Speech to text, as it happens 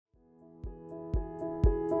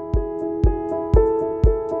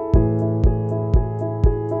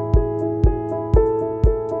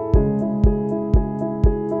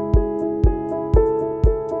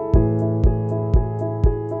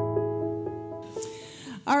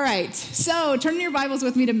All right, so turn your Bibles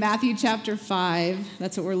with me to Matthew chapter 5.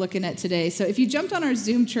 That's what we're looking at today. So if you jumped on our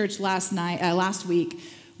Zoom church last week,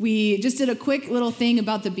 we just did a quick little thing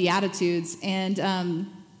about the Beatitudes. And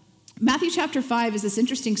Matthew chapter 5 is this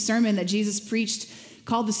interesting sermon that Jesus preached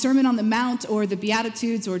called the Sermon on the Mount or the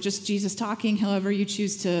Beatitudes or just Jesus talking, however you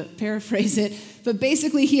choose to paraphrase it. But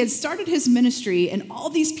basically, he had started his ministry and all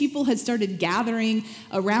these people had started gathering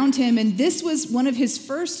around him. And this was one of his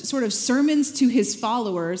first sort of sermons to his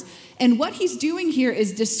followers. And what he's doing here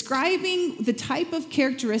is describing the type of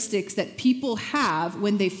characteristics that people have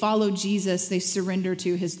when they follow Jesus, they surrender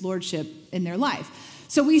to his lordship in their life.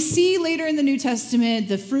 So we see later in the New Testament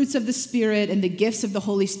the fruits of the Spirit and the gifts of the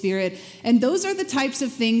Holy Spirit. And those are the types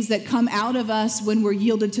of things that come out of us when we're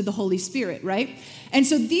yielded to the Holy Spirit, right? And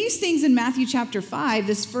so these things in Matthew chapter 5,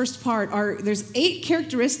 this first part, there's 8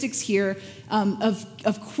 characteristics here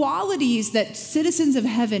of qualities that citizens of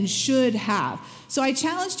heaven should have. So I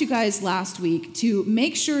challenged you guys last week to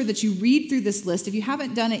make sure that you read through this list. If you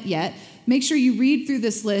haven't done it yet, make sure you read through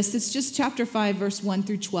this list. It's just chapter 5, verse 1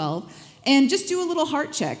 through 12. And just do a little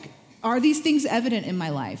heart check. Are these things evident in my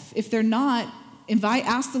life? If they're not,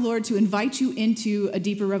 ask the Lord to invite you into a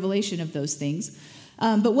deeper revelation of those things.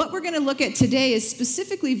 But what we're going to look at today is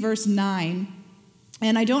specifically verse 9.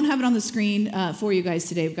 And I don't have it on the screen for you guys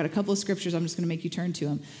today. We've got a couple of scriptures. I'm just going to make you turn to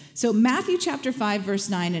them. So Matthew chapter 5, verse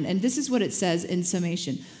 9, and this is what it says in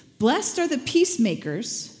summation. Blessed are the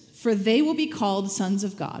peacemakers, for they will be called sons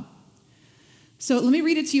of God. So let me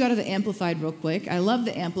read it to you out of the Amplified real quick. I love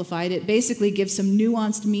the Amplified. It basically gives some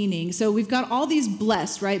nuanced meaning. So we've got all these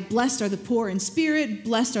blessed, right? Blessed are the poor in spirit.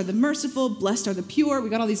 Blessed are the merciful. Blessed are the pure. We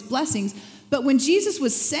got all these blessings. But when Jesus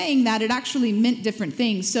was saying that, it actually meant different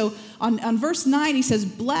things. So on verse 9, he says,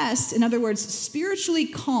 blessed, in other words, spiritually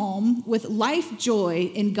calm with life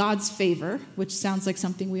joy in God's favor, which sounds like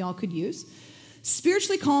something we all could use.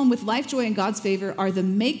 Spiritually calm with life joy in God's favor are the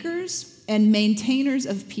makers and maintainers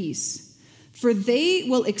of peace. For they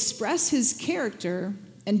will express his character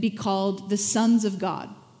and be called the sons of God.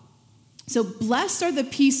 So blessed are the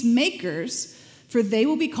peacemakers, for they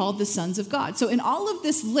will be called the sons of God. So in all of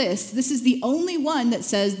this list, this is the only one that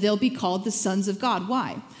says they'll be called the sons of God.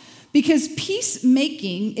 Why? Because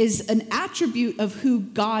peacemaking is an attribute of who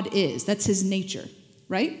God is. That's his nature,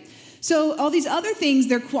 right? So all these other things,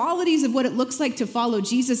 they're qualities of what it looks like to follow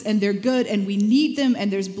Jesus, and they're good, and we need them,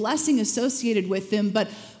 and there's blessing associated with them. But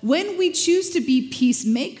when we choose to be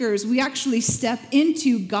peacemakers, we actually step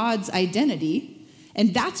into God's identity,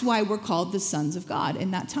 and that's why we're called the sons of God in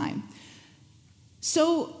that time.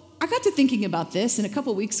 So I got to thinking about this, and a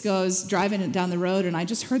couple weeks ago I was driving down the road, and I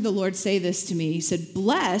just heard the Lord say this to me. He said,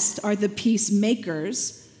 blessed are the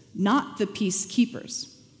peacemakers, not the peacekeepers.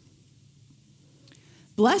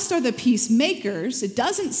 Blessed are the peacemakers. It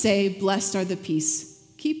doesn't say blessed are the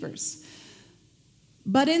peacekeepers.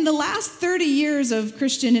 But in the last 30 years of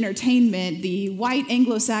Christian entertainment, the white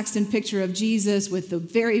Anglo-Saxon picture of Jesus with the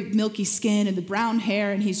very milky skin and the brown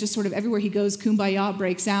hair, and he's just sort of everywhere he goes, kumbaya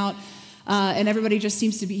breaks out, and everybody just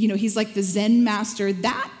seems to be, he's like the Zen master.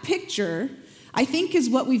 That picture, I think, is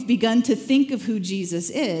what we've begun to think of who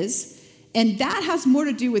Jesus is, and that has more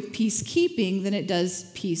to do with peacekeeping than it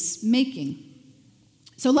does peacemaking.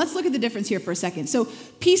 So let's look at the difference here for a second. So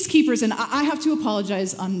peacekeepers, and I have to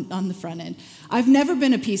apologize on the front end. I've never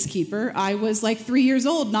been a peacekeeper. I was like 3 years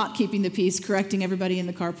old, not keeping the peace, correcting everybody in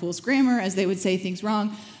the carpool's grammar as they would say things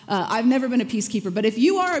wrong. I've never been a peacekeeper. But if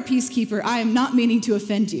you are a peacekeeper, I am not meaning to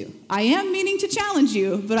offend you. I am meaning to challenge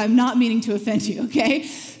you, but I'm not meaning to offend you, okay?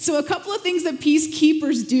 So a couple of things that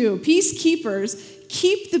peacekeepers do. Peacekeepers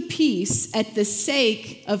keep the peace at the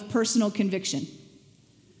sake of personal conviction.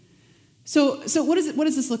 So what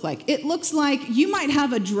does this look like? It looks like you might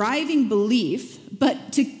have a driving belief,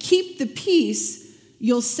 but to keep the peace,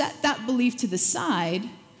 you'll set that belief to the side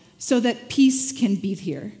so that peace can be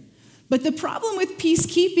here. But the problem with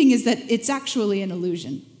peacekeeping is that it's actually an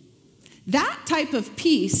illusion. That type of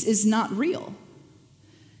peace is not real.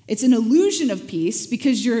 It's an illusion of peace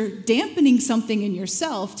because you're dampening something in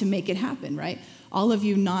yourself to make it happen, right? All of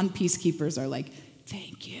you non-peacekeepers are like,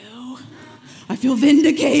 thank you. I feel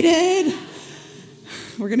vindicated.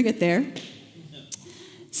 We're going to get there.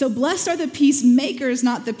 So blessed are the peacemakers,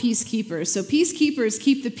 not the peacekeepers. So peacekeepers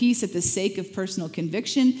keep the peace at the sake of personal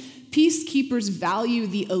conviction. Peacekeepers value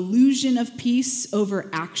the illusion of peace over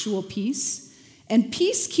actual peace. And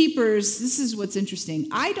peacekeepers, this is what's interesting,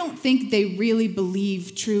 I don't think they really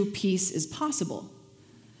believe true peace is possible.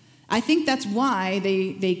 I think that's why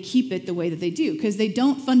they keep it the way that they do, because they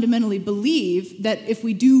don't fundamentally believe that if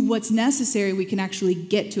we do what's necessary, we can actually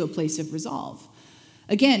get to a place of resolve.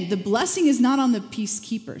 Again, the blessing is not on the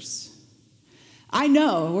peacekeepers. I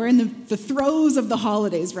know we're in the throes of the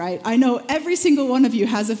holidays, right? I know every single one of you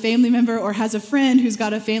has a family member or has a friend who's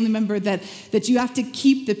got a family member that you have to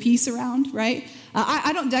keep the peace around, right?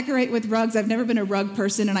 I don't decorate with rugs. I've never been a rug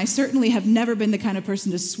person, and I certainly have never been the kind of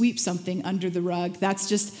person to sweep something under the rug. That's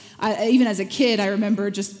just, even as a kid, I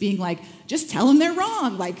remember just being like, just tell them they're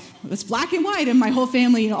wrong. Like, it's black and white. And my whole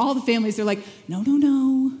family, all the families, they're like, no.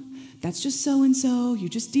 That's just so-and-so. You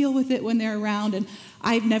just deal with it when they're around. And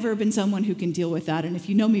I've never been someone who can deal with that. And if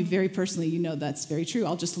you know me very personally, you know that's very true.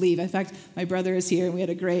 I'll just leave. In fact, my brother is here, and we had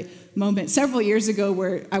a great moment several years ago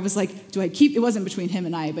where I was like, it wasn't between him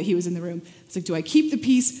and I, but he was in the room. It's like, do I keep the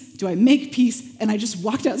peace? Do I make peace? And I just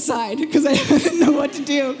walked outside because I didn't know what to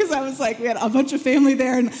do, because I was like, we had a bunch of family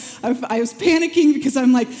there, and I was panicking because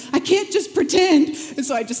I'm like, I can't just pretend. And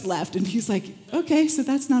so I just left. And he's like, okay, so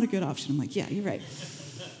that's not a good option. I'm like, yeah, you're right.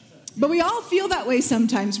 But we all feel that way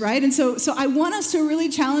sometimes, right? And so I want us to really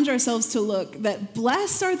challenge ourselves to look that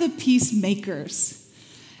blessed are the peacemakers,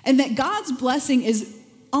 and that God's blessing is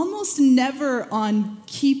almost never on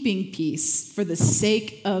keeping peace for the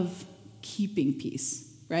sake of keeping peace,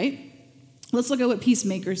 right? Let's look at what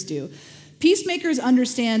peacemakers do. Peacemakers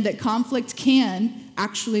understand that conflict can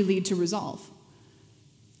actually lead to resolve.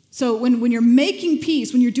 So when you're making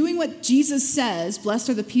peace, when you're doing what Jesus says, blessed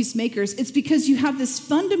are the peacemakers, it's because you have this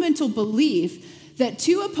fundamental belief that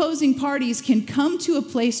two opposing parties can come to a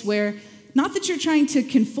place where, not that you're trying to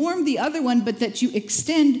conform the other one, but that you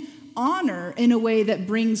extend honor in a way that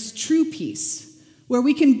brings true peace, where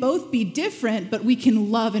we can both be different, but we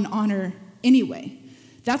can love and honor anyway.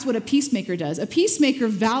 That's what a peacemaker does. A peacemaker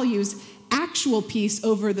values actual peace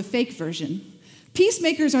over the fake version.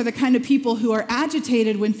 Peacemakers are the kind of people who are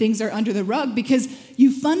agitated when things are under the rug because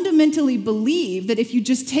you fundamentally believe that if you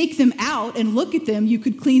just take them out and look at them, you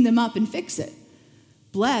could clean them up and fix it.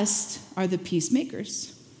 Blessed are the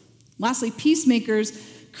peacemakers. Lastly, peacemakers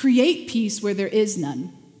create peace where there is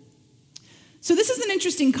none. So this is an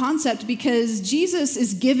interesting concept because Jesus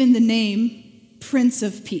is given the name Prince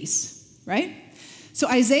of Peace, right? So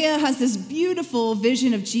Isaiah has this beautiful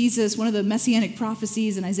vision of Jesus, one of the messianic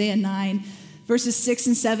prophecies in Isaiah 9, verses 6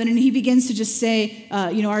 and 7, and he begins to just say,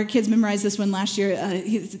 our kids memorized this one last year,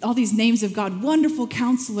 all these names of God: Wonderful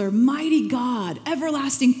Counselor, Mighty God,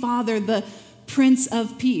 Everlasting Father, the Prince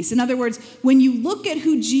of Peace. In other words, when you look at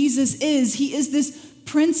who Jesus is, he is this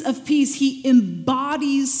Prince of Peace. He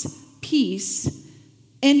embodies peace,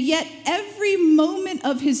 and yet every moment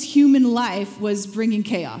of his human life was bringing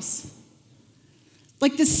chaos.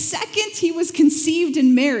 Like the second he was conceived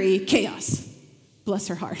in Mary, chaos. Bless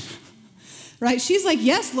her heart. Right? She's like,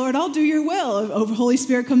 yes, Lord, I'll do your will. Holy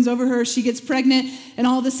Spirit comes over her, she gets pregnant, and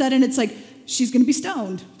all of a sudden it's like she's going to be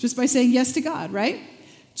stoned just by saying yes to God, right?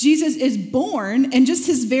 Jesus is born, and just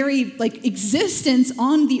his very existence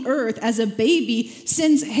on the earth as a baby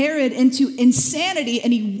sends Herod into insanity,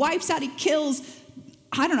 and he wipes out, he kills,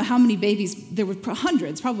 I don't know how many babies, there were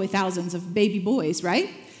hundreds, probably thousands of baby boys,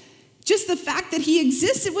 right? Just the fact that he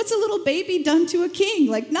existed, what's a little baby done to a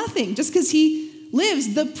king? Like nothing, just because he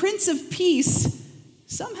lives. The Prince of Peace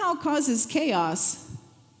somehow causes chaos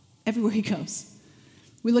everywhere he goes.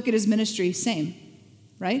 We look at his ministry, same,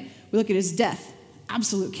 right? We look at his death,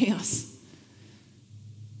 absolute chaos.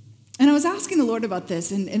 And I was asking the Lord about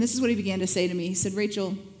this, and this is what he began to say to me. He said,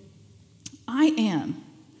 Rachel, I am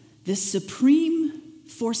the supreme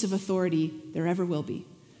force of authority there ever will be.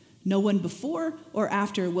 No one before or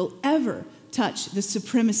after will ever touch the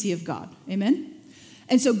supremacy of God. Amen?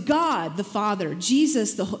 And so God, the Father,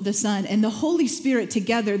 Jesus, the Son, and the Holy Spirit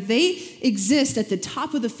together, they exist at the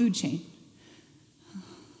top of the food chain.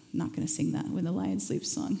 I'm not going to sing that When the Lion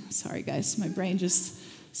Sleeps song. Sorry, guys. My brain just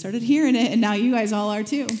started hearing it, and now you guys all are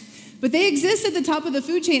too. But they exist at the top of the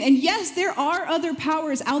food chain. And yes, there are other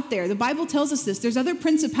powers out there. The Bible tells us this. There's other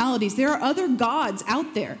principalities. There are other gods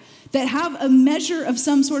out there that have a measure of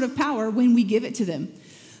some sort of power when we give it to them.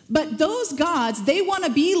 But those gods, they want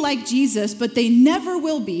to be like Jesus, but they never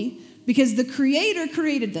will be because the Creator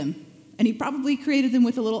created them. And he probably created them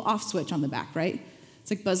with a little off switch on the back, right?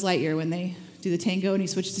 It's like Buzz Lightyear when they do the tango and he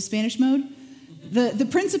switches to Spanish mode. The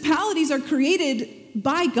principalities are created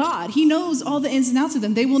by God. He knows all the ins and outs of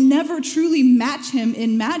them. They will never truly match him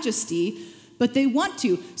in majesty, but they want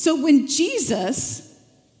to. So when Jesus,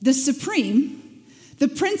 the Supreme, the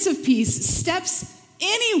Prince of Peace, steps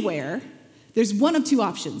anywhere, there's one of two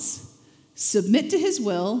options: submit to his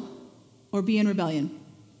will or be in rebellion.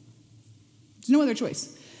 There's no other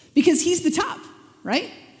choice because he's the top,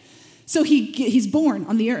 right? So he's born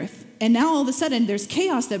on the earth, and now all of a sudden there's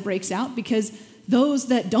chaos that breaks out because those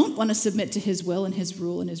that don't want to submit to his will and his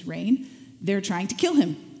rule and his reign, they're trying to kill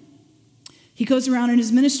him. He goes around in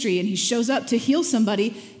his ministry and he shows up to heal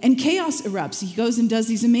somebody and chaos erupts. He goes and does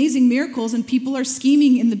these amazing miracles and people are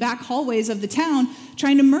scheming in the back hallways of the town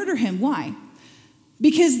trying to murder him. Why?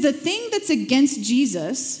 Because the thing that's against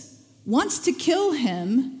Jesus wants to kill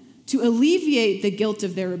him to alleviate the guilt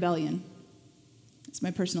of their rebellion. That's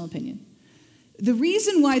my personal opinion. The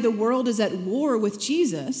reason why the world is at war with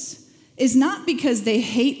Jesus is not because they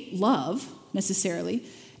hate love necessarily.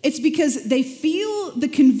 It's because they feel the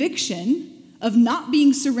conviction of not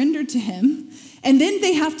being surrendered to him, and then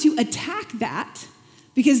they have to attack that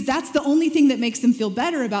because that's the only thing that makes them feel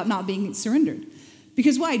better about not being surrendered.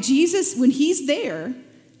 Because why? Jesus, when he's there,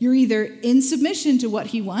 you're either in submission to what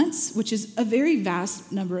he wants, which is a very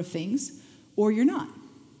vast number of things, or you're not.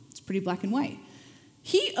 It's pretty black and white.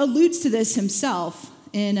 He alludes to this himself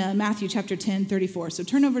in Matthew chapter 10, 34. So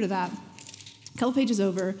turn over to that. A couple pages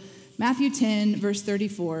over. Matthew 10, verse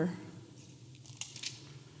 34.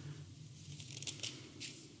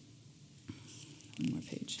 One more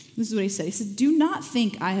page. This is what he said. He said, "Do not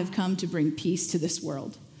think I have come to bring peace to this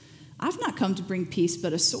world. I've not come to bring peace,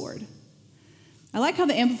 but a sword." I like how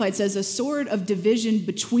the Amplified says a sword of division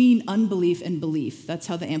between unbelief and belief. That's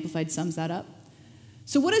how the Amplified sums that up.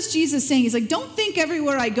 So what is Jesus saying? He's like, don't think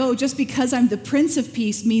everywhere I go just because I'm the Prince of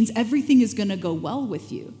Peace means everything is going to go well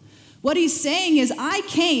with you. What he's saying is I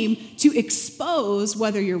came to expose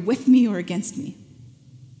whether you're with me or against me.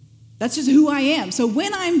 That's just who I am. So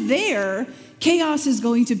when I'm there, chaos is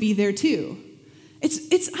going to be there too. It's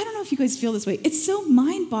I don't know if you guys feel this way. It's so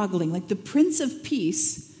mind-boggling, like the Prince of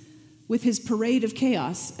Peace with his parade of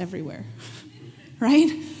chaos everywhere,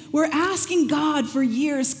 right? We're asking God for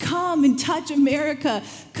years, come and touch America.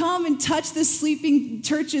 Come and touch the sleeping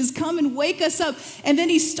churches. Come and wake us up. And then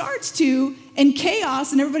he starts to, and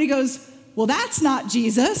chaos, and everybody goes, well, that's not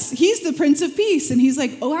Jesus. He's the Prince of Peace. And he's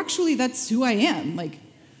like, oh, actually, that's who I am. Like,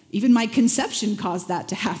 even my conception caused that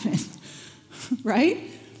to happen, right?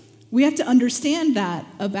 We have to understand that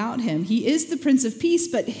about him. He is the Prince of Peace,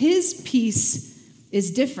 but his peace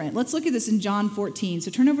is different. Let's look at this in John 14.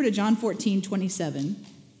 So turn over to John 14, 27.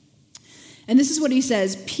 And this is what he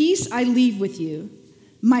says, "Peace I leave with you.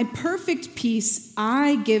 My perfect peace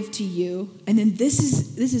I give to you." And then this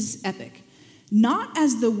is epic. "Not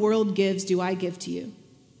as the world gives do I give to you."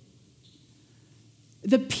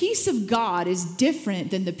 The peace of God is different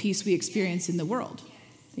than the peace we experience in the world.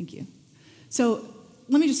 Thank you. So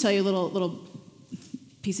let me just tell you a little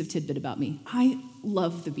piece of tidbit about me. I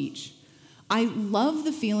love the beach. I love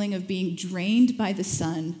the feeling of being drained by the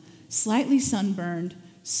sun, slightly sunburned,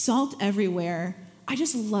 salt everywhere. I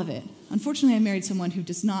just love it. Unfortunately, I married someone who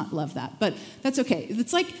does not love that, but that's okay.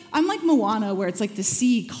 It's like, I'm like Moana, where it's like the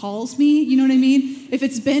sea calls me, you know what I mean? If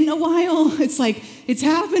it's been a while, it's like, it's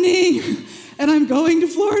happening, and I'm going to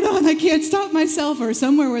Florida, and I can't stop myself, or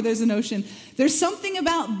somewhere where there's an ocean. There's something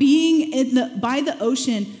about being by the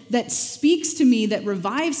ocean that speaks to me, that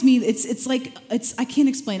revives me. It's like, I can't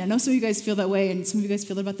explain. I know some of you guys feel that way, and some of you guys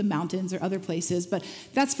feel it about the mountains or other places, but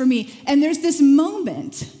that's for me. And there's this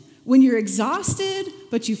moment when you're exhausted,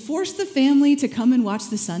 but you force the family to come and watch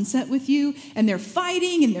the sunset with you, and they're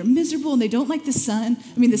fighting, and they're miserable, and they don't like the sand,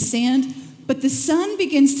 but the sun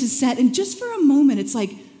begins to set, and just for a moment, it's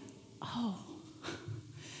like, oh,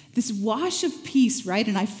 this wash of peace, right?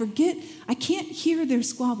 And I forget, I can't hear their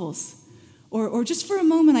squabbles. Or just for a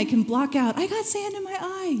moment, I can block out, I got sand in my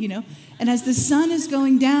eye, you know? And as the sun is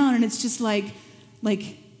going down, and it's just like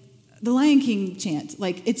the Lion King chant,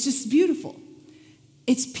 like, it's just beautiful.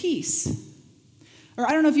 It's peace. Or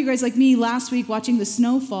I don't know if you guys like me last week watching the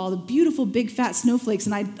snowfall, the beautiful big fat snowflakes,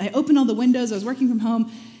 and I opened all the windows, I was working from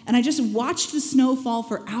home, and I just watched the snow fall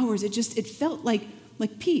for hours. It felt like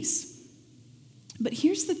peace. But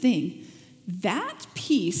here's the thing, that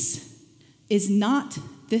peace is not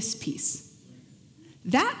this peace.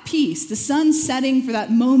 That peace, the sun setting for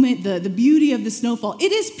that moment, the beauty of the snowfall,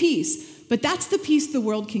 it is peace, but that's the peace the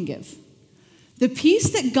world can give. The peace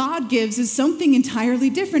that God gives is something entirely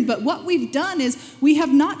different, but what we've done is we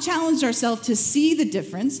have not challenged ourselves to see the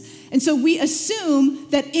difference, and so we assume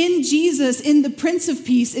that in Jesus, in the Prince of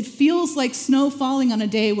Peace, it feels like snow falling on a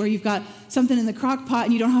day where you've got something in the crock pot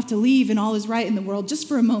and you don't have to leave and all is right in the world just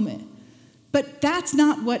for a moment. But that's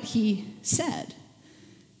not what he said.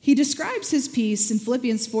 He describes his peace in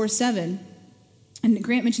Philippians 4:7, and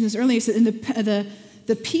Grant mentioned this earlier, he said,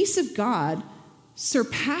 the peace of God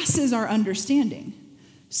surpasses our understanding.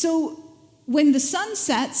 So when the sun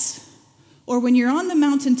sets, or when you're on the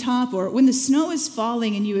mountaintop, or when the snow is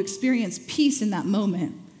falling and you experience peace in that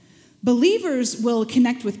moment, believers will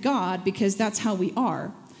connect with God because that's how we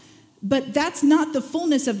are. But that's not the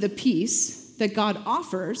fullness of the peace that God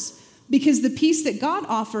offers, because the peace that God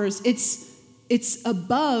offers, it's it's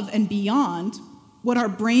above and beyond what our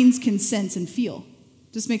brains can sense and feel.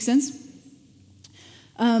 Does this make sense?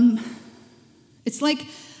 It's like,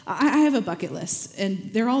 I have a bucket list,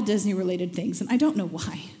 and they're all Disney-related things, and I don't know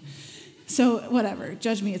why. So whatever,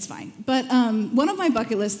 judge me, it's fine. But one of my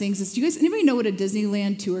bucket list things is, anybody know what a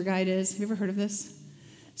Disneyland tour guide is? Have you ever heard of this?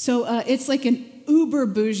 So it's like an uber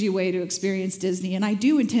bougie way to experience Disney, and I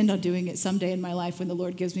do intend on doing it someday in my life when the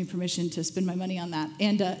Lord gives me permission to spend my money on that.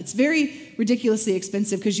 And it's very ridiculously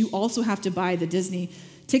expensive because you also have to buy the Disney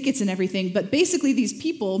tickets and everything. But basically these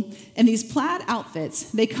people in these plaid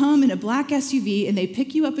outfits, they come in a black SUV and they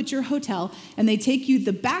pick you up at your hotel and they take you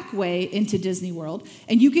the back way into Disney World,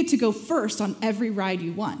 and you get to go first on every ride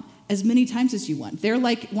you want, as many times as you want. They're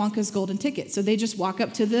like Wonka's golden ticket. So they just walk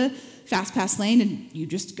up to the fast pass lane and you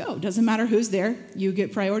just go. Doesn't matter who's there, you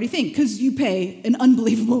get priority thing because you pay an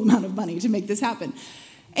unbelievable amount of money to make this happen.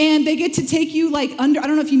 And they get to take you like I don't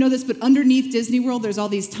know if you know this, but underneath Disney World, there's all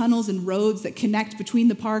these tunnels and roads that connect between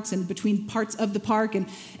the parks and between parts of the park. And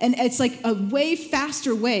it's like a way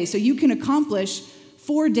faster way. So you can accomplish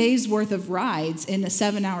 4 days worth of rides in a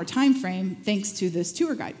 7-hour time frame thanks to this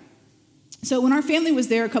tour guide. So when our family was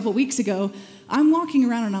there a couple weeks ago, I'm walking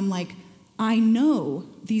around and I'm like, I know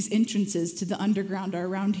these entrances to the underground are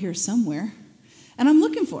around here somewhere. And I'm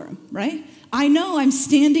looking for them, right? I know I'm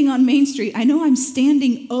standing on Main Street. I know I'm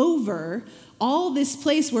standing over all this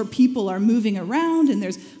place where people are moving around and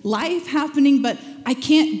there's life happening, but I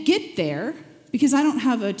can't get there because I don't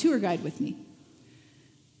have a tour guide with me.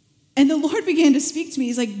 And the Lord began to speak to me.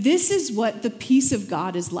 He's like, this is what the peace of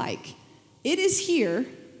God is like. It is here.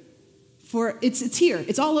 It's here.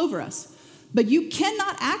 It's all over us. But you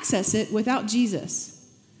cannot access it without Jesus.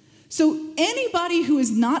 So anybody who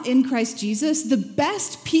is not in Christ Jesus, the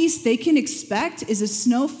best peace they can expect is a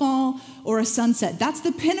snowfall or a sunset. That's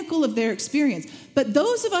the pinnacle of their experience. But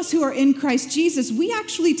those of us who are in Christ Jesus, we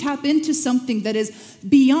actually tap into something that is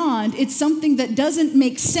beyond. It's something that doesn't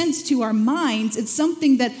make sense to our minds. It's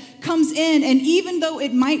something that comes in, and even though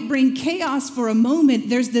it might bring chaos for a moment,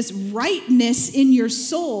 there's this rightness in your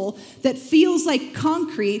soul that feels like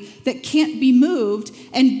concrete that can't be moved,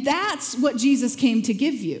 and that's what Jesus came to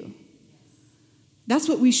give you. That's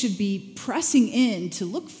what we should be pressing in to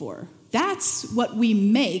look for. That's what we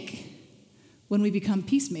make when we become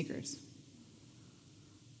peacemakers.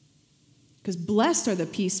 Because blessed are the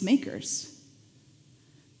peacemakers.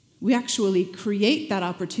 We actually create that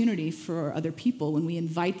opportunity for other people when we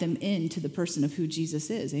invite them into the person of who Jesus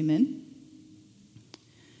is. Amen?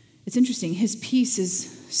 It's interesting. His peace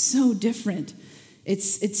is so different.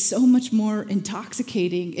 It's so much more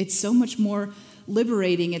intoxicating. It's so much more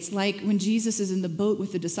liberating. It's like when Jesus is in the boat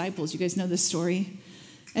with the disciples. You guys know this story?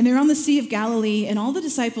 And they're on the Sea of Galilee, and all the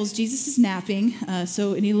disciples, Jesus is napping.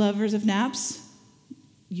 So any lovers of naps,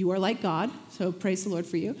 you are like God. So praise the Lord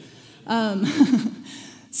for you.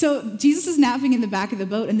 So Jesus is napping in the back of the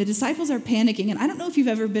boat, and the disciples are panicking. And I don't know if you've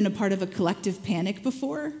ever been a part of a collective panic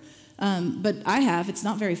before, but I have. It's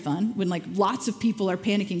not very fun when like lots of people are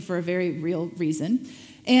panicking for a very real reason.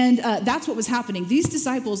 And that's what was happening. These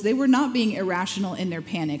disciples, they were not being irrational in their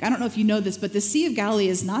panic. I don't know if you know this, but the Sea of Galilee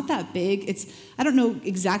is not that big. I don't know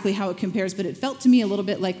exactly how it compares, but it felt to me a little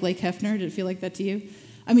bit like Lake Hefner. Did it feel like that to you?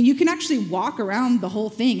 I mean, you can actually walk around the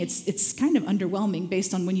whole thing. It's kind of underwhelming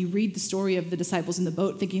based on when you read the story of the disciples in the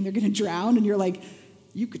boat thinking they're going to drown, and you're like,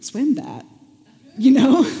 you could swim that. You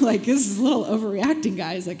know, like this is a little overreacting,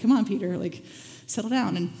 guys. Like, come on, Peter, like settle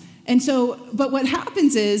down. And so, but what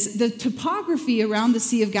happens is the topography around the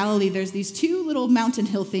Sea of Galilee, there's these two little mountain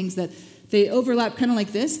hill things that they overlap kind of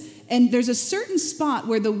like this. And there's a certain spot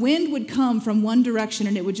where the wind would come from one direction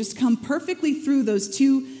and it would just come perfectly through those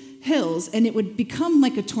two hills, and it would become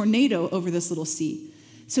like a tornado over this little sea.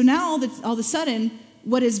 So now all of a sudden,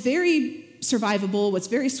 what is very survivable, what's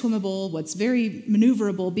very swimmable, what's very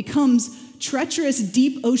maneuverable becomes treacherous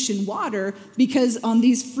deep ocean water, because on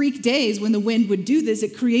these freak days when the wind would do this,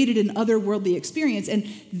 it created an otherworldly experience. And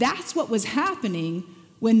that's what was happening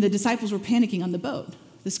when the disciples were panicking on the boat.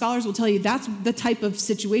 The scholars will tell you that's the type of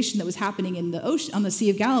situation that was happening in the ocean, on the Sea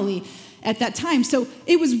of Galilee at that time. So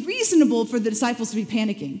it was reasonable for the disciples to be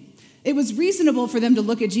panicking. It was reasonable for them to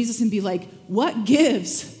look at Jesus and be like, what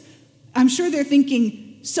gives? I'm sure they're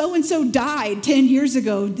thinking, so-and-so died 10 years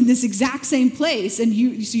ago in this exact same place, and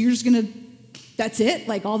so you're just going to, that's it?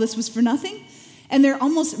 Like all this was for nothing? And they're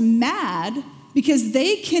almost mad because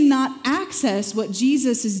they cannot access what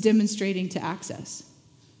Jesus is demonstrating to access.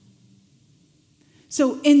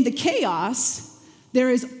 So in the chaos, there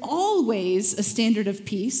is always a standard of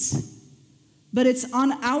peace, but it's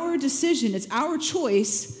on our decision, it's our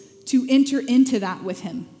choice to enter into that with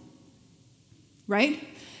him, right?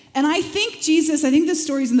 And I think this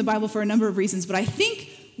story is in the Bible for a number of reasons, but I think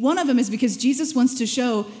one of them is because Jesus wants to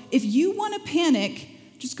show, if you want to panic,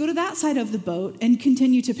 just go to that side of the boat and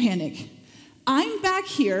continue to panic. I'm back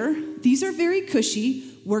here. These are very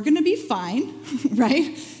cushy. We're going to be fine,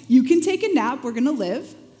 right? You can take a nap. We're going to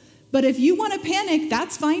live. But if you want to panic,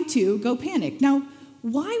 that's fine too. Go panic. Now,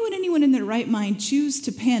 why would anyone in their right mind choose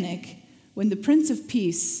to panic when the Prince of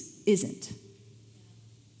Peace isn't?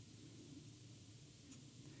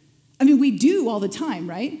 I mean, we do all the time,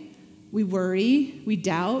 right? We worry, we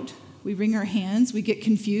doubt, we wring our hands, we get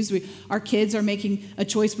confused. Our kids are making a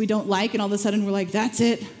choice we don't like, and all of a sudden we're like, that's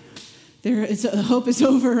it. Hope is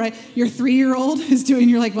over, right? Your 3-year-old is doing,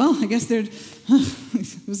 you're like, well, I guess it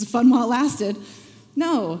was fun while it lasted.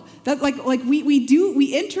 No, that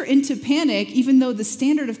we enter into panic even though the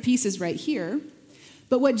standard of peace is right here.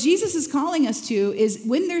 But what Jesus is calling us to is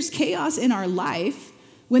when there's chaos in our life,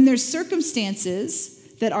 when there's circumstances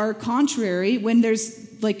that are contrary, when there's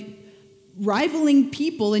rivaling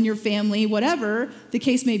people in your family, whatever the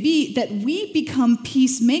case may be, that we become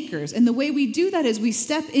peacemakers. And the way we do that is we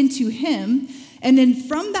step into him, and then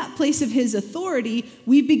from that place of his authority,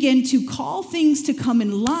 we begin to call things to come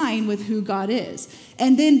in line with who God is.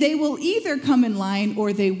 And then they will either come in line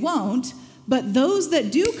or they won't, but those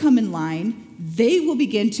that do come in line, they will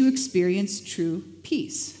begin to experience true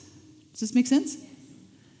peace. Does this make sense?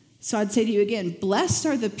 So I'd say to you again, blessed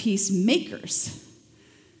are the peacemakers,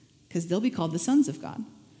 because they'll be called the sons of God.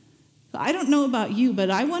 I don't know about you, but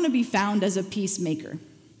I want to be found as a peacemaker.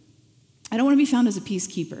 I don't want to be found as a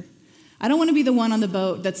peacekeeper. I don't want to be the one on the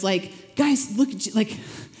boat that's like, guys, look,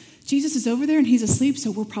 Jesus is over there and he's asleep,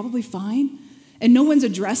 so we're probably fine. And no one's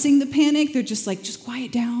addressing the panic. They're just like, just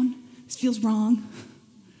quiet down. This feels wrong.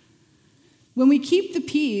 When we keep the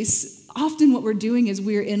peace, often what we're doing is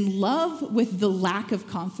we're in love with the lack of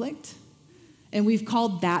conflict, and we've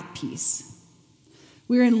called that peace.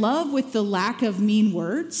 We're in love with the lack of mean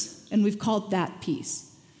words, and we've called that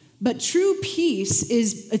peace. But true peace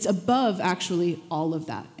it's above actually all of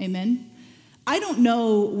that. Amen? I don't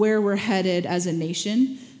know where we're headed as a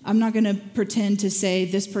nation. I'm not going to pretend to say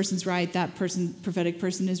this person's right, that prophetic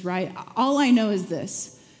person is right. All I know is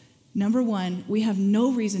this. Number one, we have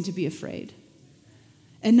no reason to be afraid.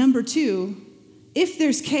 And number two, if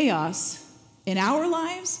there's chaos in our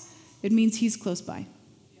lives, it means he's close by.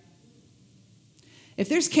 If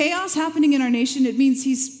there's chaos happening in our nation, it means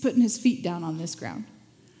he's putting his feet down on this ground.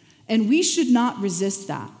 And we should not resist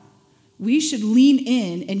that. We should lean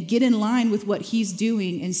in and get in line with what he's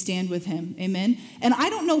doing and stand with him. Amen? And I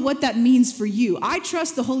don't know what that means for you. I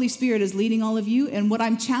trust the Holy Spirit is leading all of you. And what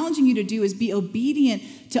I'm challenging you to do is be obedient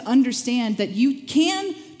to understand that you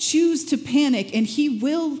can choose to panic and he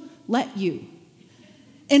will let you.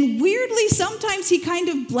 And weirdly, sometimes he kind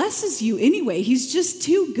of blesses you anyway. He's just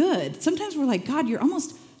too good. Sometimes we're like, God, you're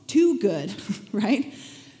almost too good, right?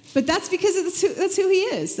 But that's because that's who he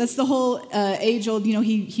is. That's the whole age-old,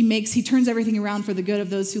 he turns everything around for the good of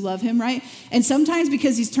those who love him, right? And sometimes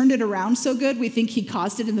because he's turned it around so good, we think he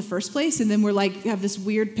caused it in the first place. And then we're like, have this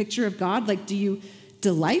weird picture of God. Like, do you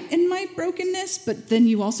delight in my brokenness? But then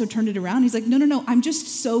you also turned it around. He's like, no, I'm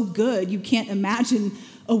just so good. You can't imagine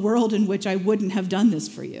a world in which I wouldn't have done this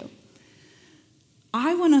for you.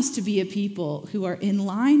 I want us to be a people who are in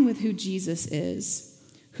line with who Jesus is,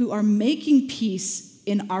 who are making peace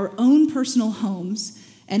in our own personal homes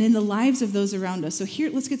and in the lives of those around us. So here,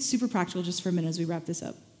 let's get super practical just for a minute as we wrap this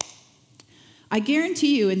up. I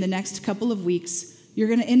guarantee you in the next couple of weeks, you're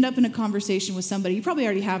going to end up in a conversation with somebody, you probably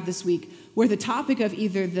already have this week, where the topic of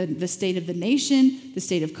either the state of the nation, the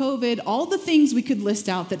state of COVID, all the things we could list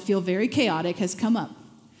out that feel very chaotic has come up.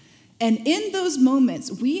 And in those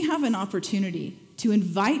moments, we have an opportunity to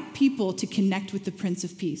invite people to connect with the Prince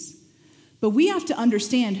of Peace. But we have to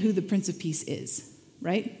understand who the Prince of Peace is,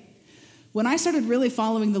 right? When I started really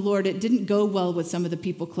following the Lord, it didn't go well with some of the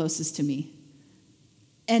people closest to me.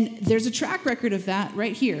 And there's a track record of that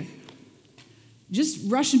right here.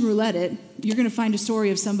 Just Russian roulette it, you're going to find a story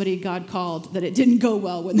of somebody God called that it didn't go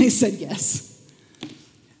well when they said yes.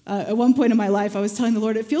 At one point in my life, I was telling the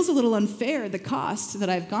Lord, it feels a little unfair, the cost that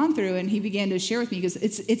I've gone through. And he began to share with me, because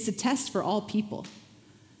it's a test for all people.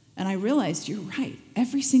 And I realized, you're right,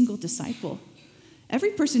 every single disciple, every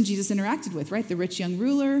person Jesus interacted with, right? The rich young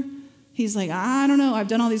ruler, he's like, I don't know, I've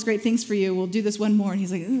done all these great things for you. We'll do this one more. And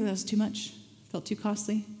he's like, ooh, that was too much. Felt too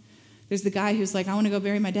costly. There's the guy who's like, I want to go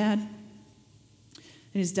bury my dad.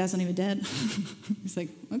 And his dad's not even dead. He's like,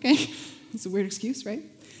 okay, it's a weird excuse, right?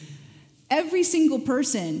 Every single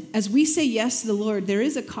person, as we say yes to the Lord, there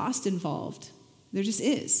is a cost involved. There just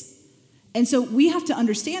is. And so we have to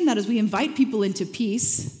understand that as we invite people into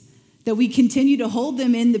peace, that we continue to hold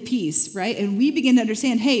them in the peace, right? And we begin to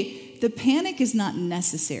understand, hey, the panic is not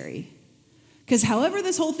necessary. Because however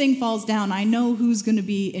this whole thing falls down, I know who's going to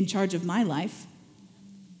be in charge of my life.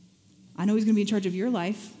 I know who's going to be in charge of your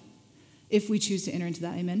life if we choose to enter into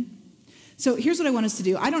that, amen? So here's what I want us to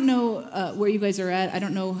do. I don't know where you guys are at. I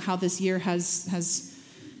don't know how this year has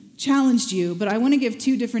challenged you, but I want to give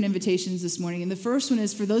two different invitations this morning. And the first one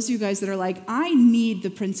is for those of you guys that are like, I need the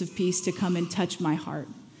Prince of Peace to come and touch my heart.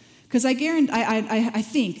 Because I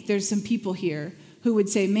think there's some people here who would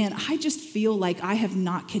say, man, I just feel like I have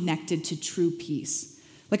not connected to true peace.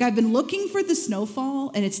 Like I've been looking for the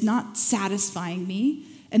snowfall and it's not satisfying me.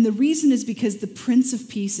 And the reason is because the Prince of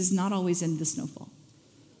Peace is not always in the snowfall.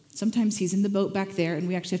 Sometimes he's in the boat back there and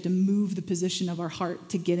we actually have to move the position of our heart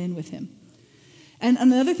to get in with him. And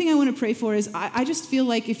another thing I want to pray for is I just feel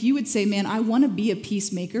like if you would say, man, I want to be a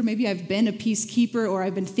peacemaker. Maybe I've been a peacekeeper or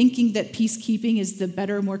I've been thinking that peacekeeping is the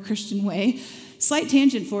better, more Christian way. Slight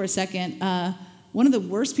tangent for a second. One of the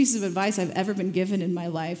worst pieces of advice I've ever been given in my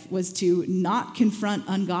life was to not confront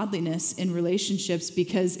ungodliness in relationships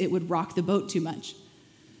because it would rock the boat too much.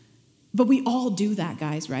 But we all do that,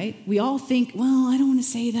 guys, right? We all think, well, I don't want to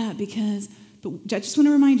say that because, but I just want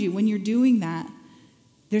to remind you, when you're doing that,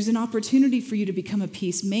 there's an opportunity for you to become a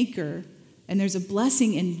peacemaker, and there's a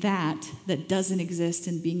blessing in that doesn't exist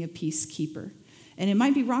in being a peacekeeper. And it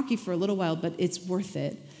might be rocky for a little while, but it's worth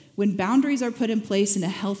it. When boundaries are put in place in a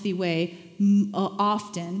healthy way,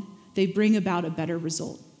 often they bring about a better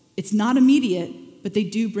result. It's not immediate, but they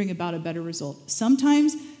do bring about a better result.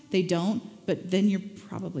 Sometimes they don't, but then you're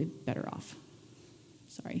probably better off.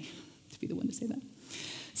 Sorry to be the one to say that.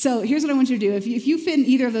 So here's what I want you to do. If you fit in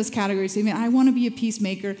either of those categories, say, man, I want to be a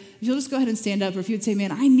peacemaker. If you'll just go ahead and stand up, or if you would say,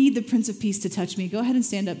 man, I need the Prince of Peace to touch me, go ahead and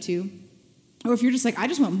stand up too. Or if you're just like, I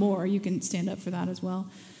just want more, you can stand up for that as well.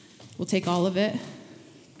 We'll take all of it.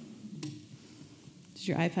 Does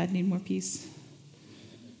your iPad need more peace?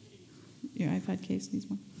 Your iPad case needs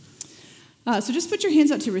more? So just put your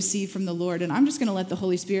hands out to receive from the Lord, and I'm just going to let the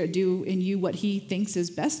Holy Spirit do in you what he thinks is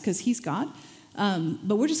best because he's God.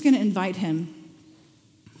 But we're just going to invite him.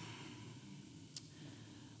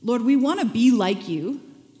 Lord, we want to be like you.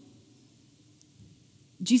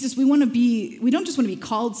 Jesus, we don't just want to be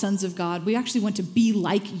called sons of God. We actually want to be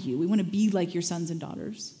like you. We want to be like your sons and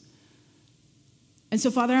daughters. And so,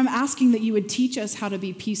 Father, I'm asking that you would teach us how to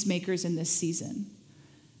be peacemakers in this season.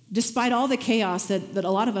 Despite all the chaos that a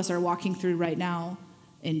lot of us are walking through right now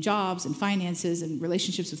in jobs and finances and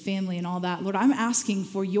relationships with family and all that, Lord, I'm asking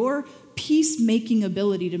for your peacemaking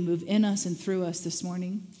ability to move in us and through us this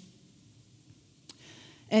morning.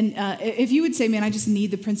 And if you would say, man, I just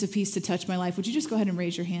need the Prince of Peace to touch my life, would you just go ahead and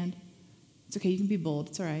raise your hand? It's okay, you can be bold.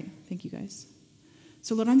 It's all right. Thank you, guys.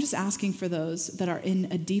 So, Lord, I'm just asking for those that are in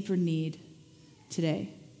a deeper need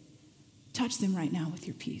today. Touch them right now with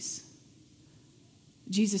your peace.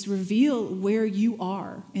 Jesus, reveal where you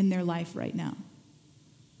are in their life right now.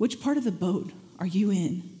 Which part of the boat are you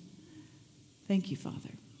in? Thank you,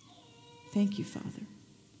 Father. Thank you, Father.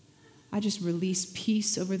 I just release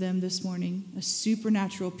peace over them this morning, a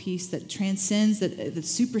supernatural peace that transcends, that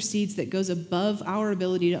supersedes, that goes above our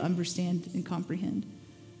ability to understand and comprehend.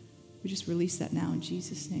 We just release that now in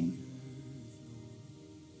Jesus' name.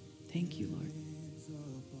 Thank you, Lord.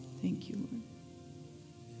 Thank you, Lord.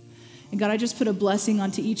 And God, I just put a blessing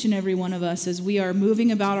onto each and every one of us as we are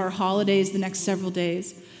moving about our holidays the next several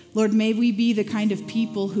days. Lord, may we be the kind of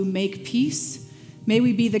people who make peace. May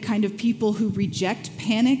we be the kind of people who reject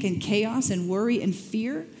panic and chaos and worry and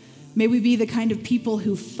fear. May we be the kind of people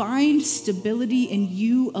who find stability in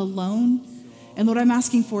you alone. And Lord, I'm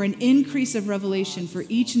asking for an increase of revelation for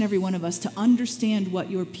each and every one of us to understand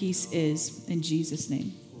what your peace is in Jesus'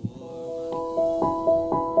 name.